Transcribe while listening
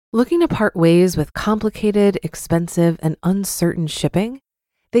Looking to part ways with complicated, expensive, and uncertain shipping?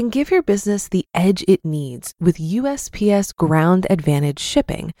 Then give your business the edge it needs with USPS Ground Advantage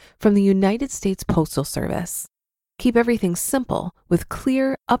shipping from the United States Postal Service. Keep everything simple with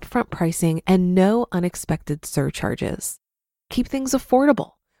clear, upfront pricing and no unexpected surcharges. Keep things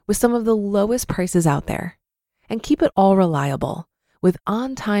affordable with some of the lowest prices out there. And keep it all reliable with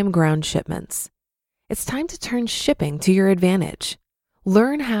on-time ground shipments. It's time to turn shipping to your advantage.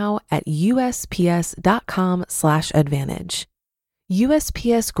 Learn how at USPS.com/advantage.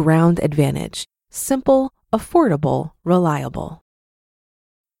 USPS Ground Advantage. Simple, affordable, reliable.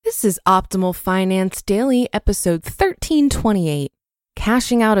 This is Optimal Finance Daily, episode 1328.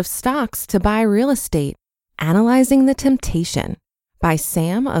 Cashing out of stocks to buy real estate. Analyzing the Temptation by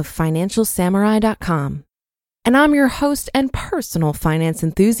Sam of FinancialSamurai.com. And I'm your host and personal finance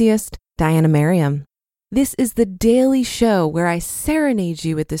enthusiast, Diana Merriam. This is the daily show where I serenade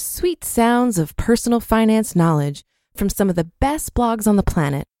you with the sweet sounds of personal finance knowledge from some of the best blogs on the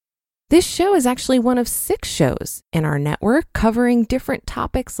planet. This show is actually one of 6 shows in our network covering different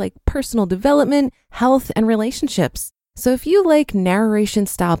topics like personal development, health, and relationships. So if you like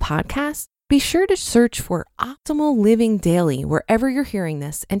narration-style podcasts, be sure to search for Optimal Living Daily wherever you're hearing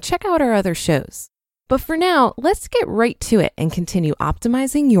this and check out our other shows. But for now, let's get right to it and continue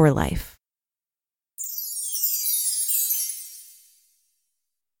optimizing your life.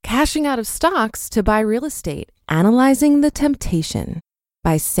 Cashing out of stocks to buy real estate. Analyzing the Temptation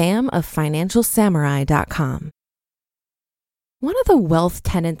by Sam of FinancialSamurai.com. One of the wealth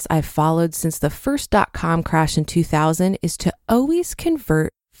tenets I've followed since the first dot-com crash in 2000 is to always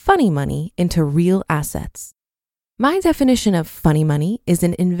convert funny money into real assets. My definition of funny money is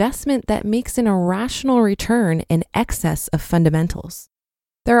an investment that makes an irrational return in excess of fundamentals.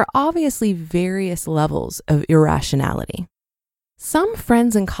 There are obviously various levels of irrationality. Some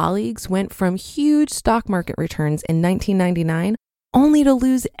friends and colleagues went from huge stock market returns in 1999 only to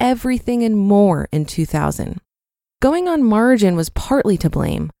lose everything and more in 2000. Going on margin was partly to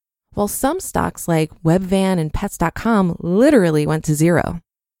blame, while some stocks like Webvan and Pets.com literally went to zero.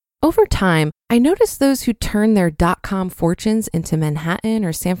 Over time, I noticed those who turned their dot-com fortunes into Manhattan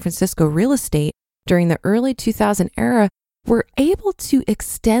or San Francisco real estate during the early 2000 era were able to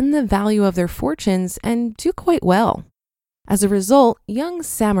extend the value of their fortunes and do quite well. As a result, young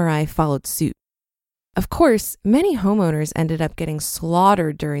samurai followed suit. Of course, many homeowners ended up getting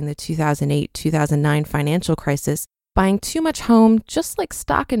slaughtered during the 2008-2009 financial crisis, buying too much home just like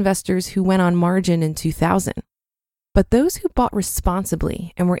stock investors who went on margin in 2000. But those who bought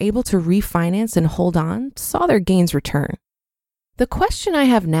responsibly and were able to refinance and hold on saw their gains return. The question I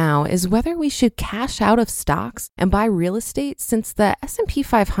have now is whether we should cash out of stocks and buy real estate since the S&P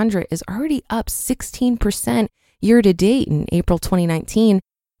 500 is already up 16% year to date in April 2019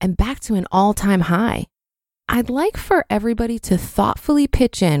 and back to an all-time high. I'd like for everybody to thoughtfully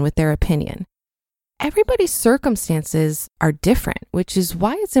pitch in with their opinion. Everybody's circumstances are different, which is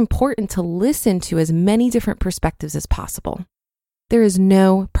why it's important to listen to as many different perspectives as possible. There is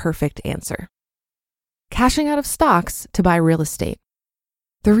no perfect answer. Cashing out of stocks to buy real estate.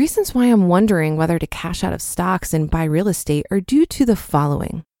 The reasons why I'm wondering whether to cash out of stocks and buy real estate are due to the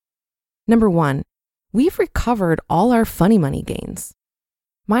following. Number 1, we've recovered all our funny money gains.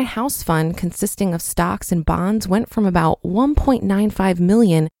 My house fund, consisting of stocks and bonds, went from about $1.95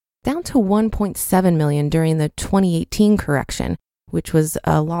 million down to $1.7 million during the 2018 correction, which was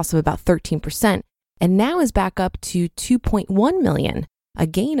a loss of about 13%, and now is back up to $2.1 million, a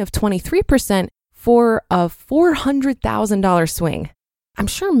gain of 23% for a $400,000 swing. I'm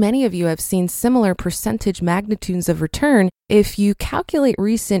sure many of you have seen similar percentage magnitudes of return if you calculate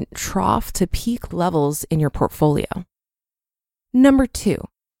recent trough to peak levels in your portfolio. Number 2,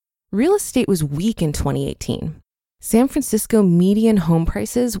 real estate was weak in 2018. San Francisco median home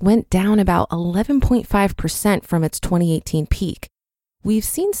prices went down about 11.5% from its 2018 peak. We've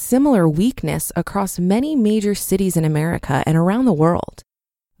seen similar weakness across many major cities in America and around the world.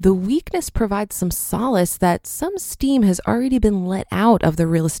 The weakness provides some solace that some steam has already been let out of the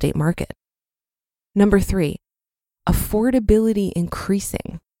real estate market. Number 3, affordability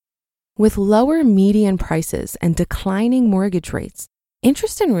increasing. With lower median prices and declining mortgage rates,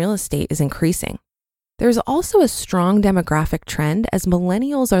 interest in real estate is increasing. There's also a strong demographic trend as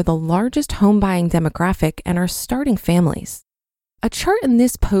millennials are the largest home buying demographic and are starting families. A chart in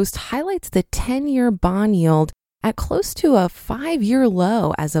this post highlights the 10-year bond yield at close to a 5-year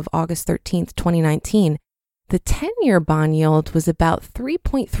low as of August 13th, 2019. The 10-year bond yield was about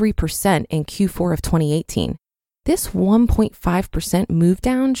 3.3% in Q4 of 2018. This 1.5% move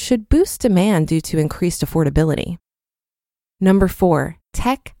down should boost demand due to increased affordability. Number 4,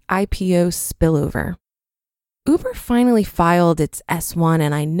 Tech IPO spillover. Uber finally filed its S1,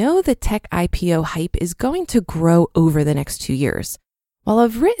 and I know the tech IPO hype is going to grow over the next 2 years. While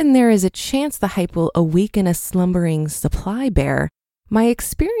I've written there is a chance the hype will awaken a slumbering supply bear, my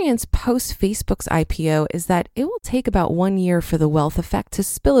experience post Facebook's IPO is that it will take about 1 year for the wealth effect to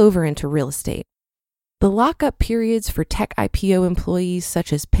spill over into real estate. The lockup periods for tech IPO employees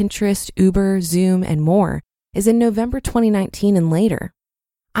such as Pinterest, Uber, Zoom, and more is in November 2019 and later.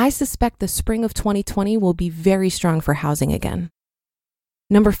 I suspect the spring of 2020 will be very strong for housing again.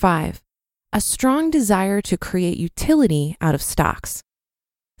 Number 5, a strong desire to create utility out of stocks.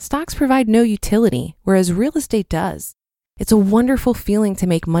 Stocks provide no utility, whereas real estate does. It's a wonderful feeling to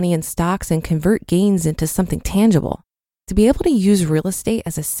make money in stocks and convert gains into something tangible. To be able to use real estate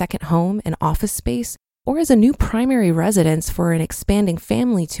as a second home, an office space, or as a new primary residence for an expanding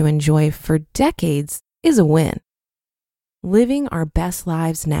family to enjoy for decades is a win. Living our best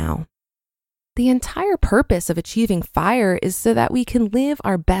lives now. The entire purpose of achieving FIRE is so that we can live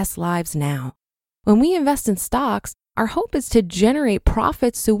our best lives now. When we invest in stocks, our hope is to generate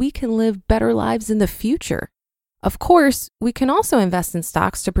profits so we can live better lives in the future. Of course, we can also invest in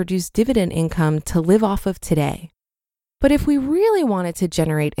stocks to produce dividend income to live off of today. But if we really wanted to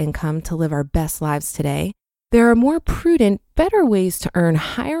generate income to live our best lives today, there are more prudent, better ways to earn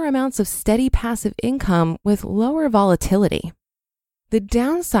higher amounts of steady passive income with lower volatility. The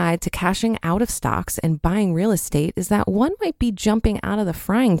downside to cashing out of stocks and buying real estate is that one might be jumping out of the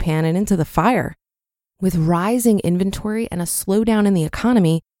frying pan and into the fire. With rising inventory and a slowdown in the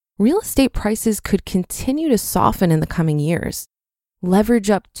economy, real estate prices could continue to soften in the coming years. Leverage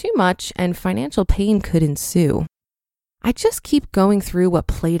up too much and financial pain could ensue. I just keep going through what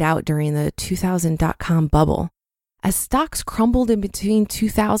played out during the 2000 dot-com bubble. As stocks crumbled in between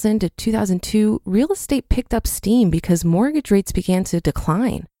 2000 to 2002, real estate picked up steam because mortgage rates began to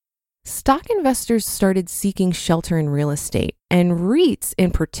decline. Stock investors started seeking shelter in real estate, and REITs in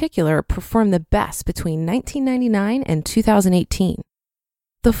particular performed the best between 1999 and 2018.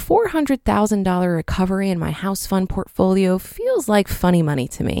 The $400,000 recovery in my house fund portfolio feels like funny money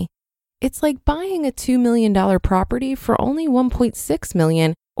to me. It's like buying a $2 million property for only $1.6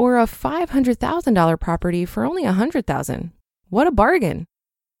 million or a $500,000 property for only $100,000. What a bargain.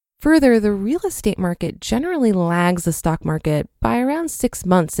 Further, the real estate market generally lags the stock market by around 6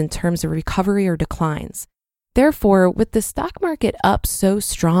 months in terms of recovery or declines. Therefore, with the stock market up so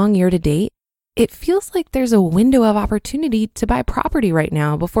strong year to date, it feels like there's a window of opportunity to buy property right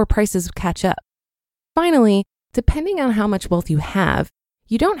now before prices catch up. Finally, depending on how much wealth you have,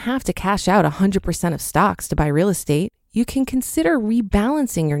 you don't have to cash out 100% of stocks to buy real estate. You can consider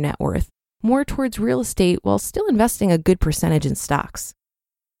rebalancing your net worth more towards real estate while still investing a good percentage in stocks.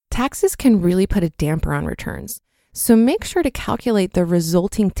 Taxes can really put a damper on returns, so make sure to calculate the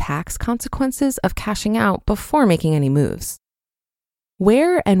resulting tax consequences of cashing out before making any moves.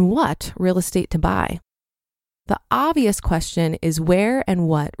 Where and what real estate to buy? The obvious question is where and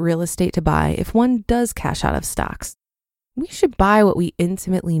what real estate to buy if one does cash out of stocks. We should buy what we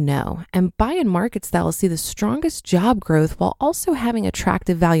intimately know and buy in markets that will see the strongest job growth while also having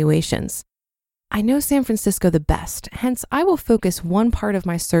attractive valuations. I know San Francisco the best, hence I will focus one part of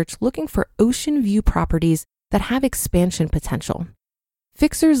my search looking for ocean view properties that have expansion potential.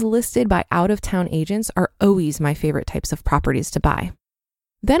 Fixers listed by out-of-town agents are always my favorite types of properties to buy.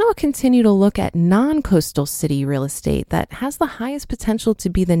 Then I'll continue to look at non-coastal city real estate that has the highest potential to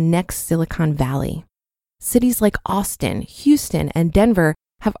be the next Silicon Valley. Cities like Austin, Houston, and Denver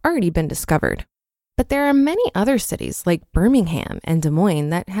have already been discovered. But there are many other cities like Birmingham and Des Moines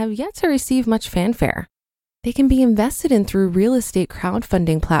that have yet to receive much fanfare. They can be invested in through real estate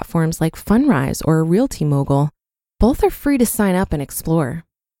crowdfunding platforms like Fundrise or Realty Mogul. Both are free to sign up and explore.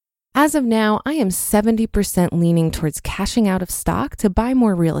 As of now, I am 70% leaning towards cashing out of stock to buy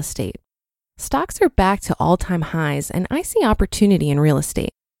more real estate. Stocks are back to all-time highs, and I see opportunity in real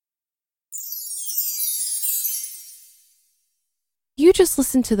estate. You just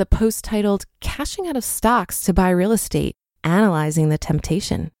listened to the post titled Cashing Out of Stocks to Buy Real Estate, Analyzing the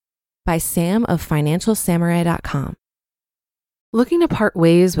Temptation by Sam of FinancialSamurai.com. Looking to part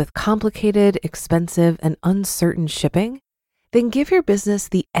ways with complicated, expensive, and uncertain shipping? Then give your business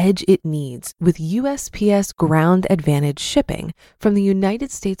the edge it needs with USPS Ground Advantage shipping from the United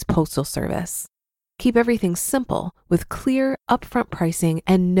States Postal Service. Keep everything simple with clear, upfront pricing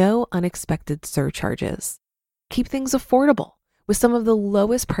and no unexpected surcharges. Keep things affordable with some of the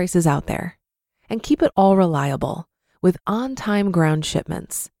lowest prices out there. And keep it all reliable with on-time ground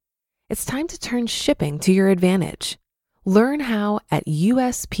shipments. It's time to turn shipping to your advantage. Learn how at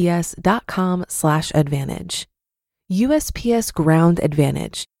USPS.com/advantage. USPS Ground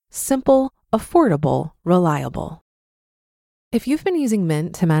Advantage. Simple, affordable, reliable. If you've been using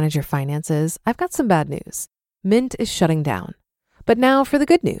Mint to manage your finances, I've got some bad news. Mint is shutting down. But now for the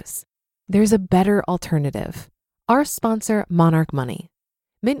good news. There's a better alternative. Our sponsor, Monarch Money.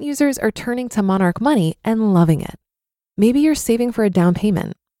 Mint users are turning to Monarch Money and loving it. Maybe you're saving for a down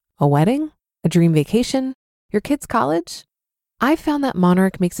payment, a wedding, a dream vacation, your kids' college. I've found that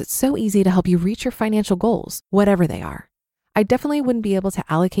Monarch makes it so easy to help you reach your financial goals, whatever they are. I definitely wouldn't be able to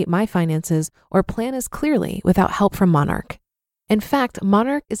allocate my finances or plan as clearly without help from Monarch. In fact,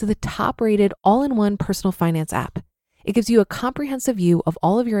 Monarch is the top-rated all-in-one personal finance app. It gives you a comprehensive view of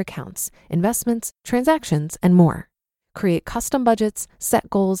all of your accounts, investments, transactions, and more. Create custom budgets, set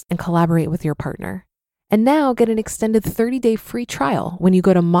goals, and collaborate with your partner. And now get an extended 30-day free trial when you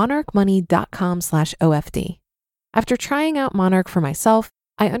go to monarchmoney.com/OFD. After trying out Monarch for myself,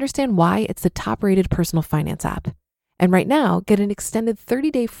 I understand why it's the top-rated personal finance app. And right now, get an extended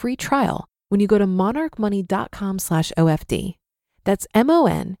 30-day free trial when you go to monarchmoney.com/OFD. That's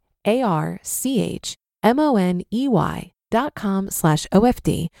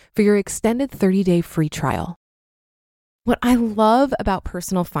monarchmoney.com/OFD for your extended 30-day free trial. What I love about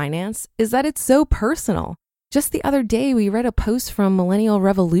personal finance is that it's so personal. Just the other day, we read a post from Millennial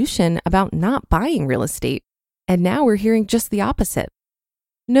Revolution about not buying real estate. And now we're hearing just the opposite.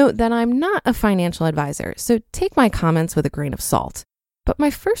 Note that I'm not a financial advisor, so take my comments with a grain of salt. But my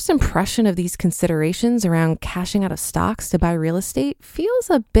first impression of these considerations around cashing out of stocks to buy real estate feels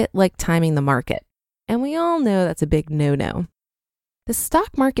a bit like timing the market. And we all know that's a big no-no. The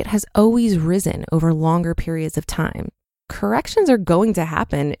stock market has always risen over longer periods of time. Corrections are going to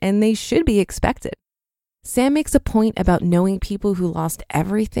happen, and they should be expected. Sam makes a point about knowing people who lost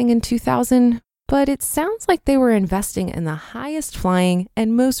everything in 2000, but it sounds like they were investing in the highest flying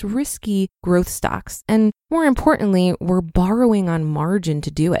and most risky growth stocks, and more importantly, were borrowing on margin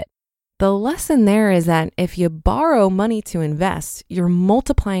to do it. The lesson there is that if you borrow money to invest, you're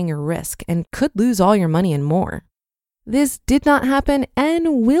multiplying your risk and could lose all your money and more. This did not happen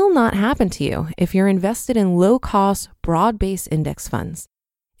and will not happen to you if you're invested in low-cost, broad-based index funds.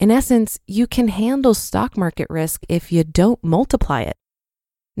 In essence, you can handle stock market risk if you don't multiply it.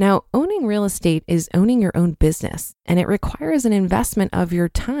 Now, owning real estate is owning your own business, and it requires an investment of your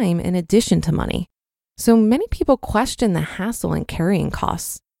time in addition to money. So many people question the hassle and carrying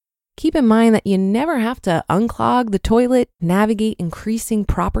costs. Keep in mind that you never have to unclog the toilet, navigate increasing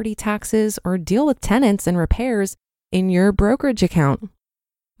property taxes, or deal with tenants and repairs in your brokerage account.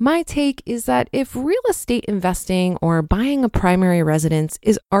 My take is that if real estate investing or buying a primary residence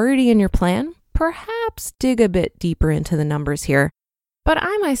is already in your plan, perhaps dig a bit deeper into the numbers here. But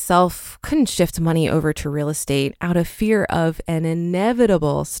I myself couldn't shift money over to real estate out of fear of an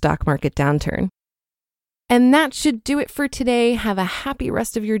inevitable stock market downturn. And that should do it for today. Have a happy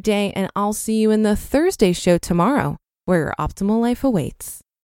rest of your day, and I'll see you in the Thursday show tomorrow, where your optimal life awaits.